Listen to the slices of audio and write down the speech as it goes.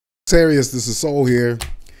Sagittarius, this is Soul here.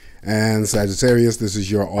 And Sagittarius, this is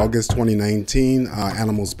your August 2019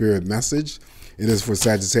 animal spirit message. It is for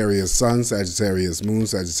Sagittarius Sun, Sagittarius Moon,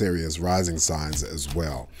 Sagittarius Rising signs as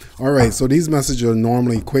well. All right, so these messages are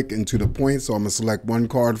normally quick and to the point, so I'm going to select one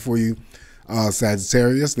card for you,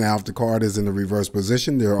 Sagittarius. Now, if the card is in the reverse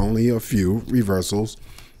position, there are only a few reversals.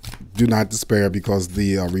 Do not despair, because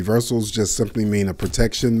the reversals just simply mean a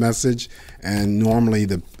protection message, and normally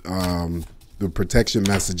the protection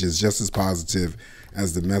message is just as positive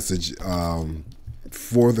as the message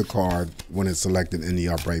for the card when it's selected in the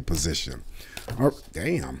upright position. Oh,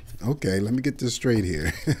 damn. Okay, let me get this straight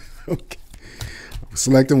here. Okay.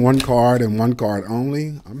 Selecting one card and one card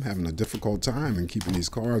only. I'm having a difficult time in keeping these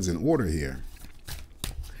cards in order here.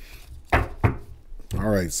 All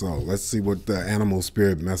right, so let's see what the animal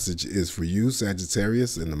spirit message is for you,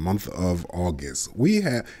 Sagittarius, in the month of August. We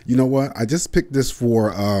have, you know what? I just picked this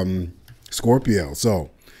for Scorpio. So,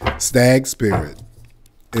 stag spirit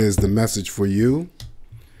is the message for you.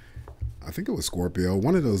 I think it was Scorpio,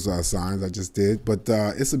 one of those signs I just did, but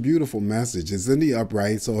it's a beautiful message. It's in the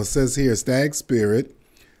upright, so it says here, stag spirit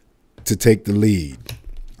to take the lead.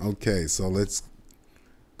 Okay, so let's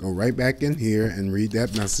go right back in here and read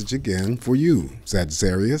that message again for you,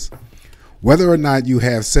 Sagittarius. Whether or not you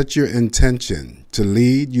have set your intention to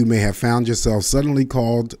lead, you may have found yourself suddenly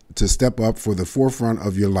called to step up for the forefront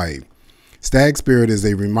of your life. Stag spirit is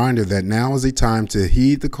a reminder that now is a time to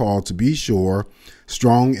heed the call to be sure,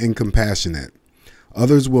 strong, and compassionate.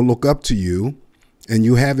 Others will look up to you, and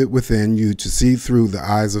you have it within you to see through the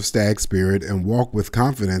eyes of stag spirit and walk with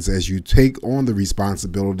confidence as you take on the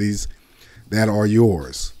responsibilities that are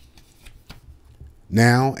yours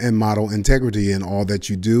now, and model integrity in all that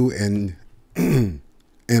you do and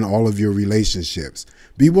in all of your relationships.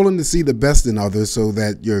 Be willing to see the best in others so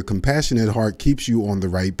that your compassionate heart keeps you on the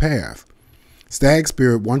right path. Stag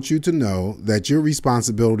spirit wants you to know that your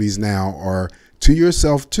responsibilities now are to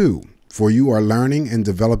yourself too, for you are learning and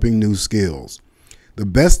developing new skills. The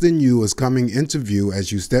best in you is coming into view as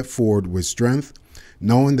you step forward with strength,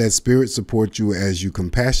 knowing that spirit supports you as you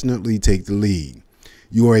compassionately take the lead.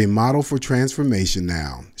 You are a model for transformation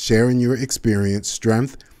now, sharing your experience,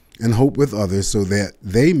 strength, and hope with others so that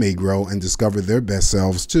they may grow and discover their best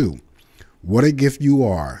selves too. What a gift you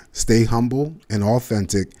are. Stay humble and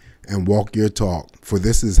authentic and walk your talk, for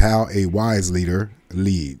this is how a wise leader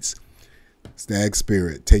leads. Stag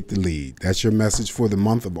spirit, take the lead. That's your message for the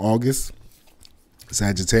month of August,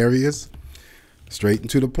 Sagittarius. Straight and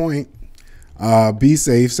to the point. Be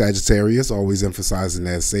safe, Sagittarius, always emphasizing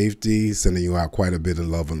that safety, sending you out quite a bit of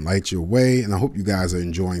love and light your way. And I hope you guys are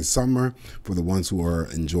enjoying summer, for the ones who are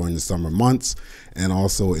enjoying the summer months, and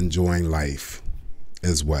also enjoying life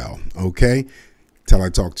as well. Okay? Till I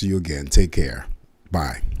talk to you again. Take care.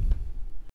 Bye.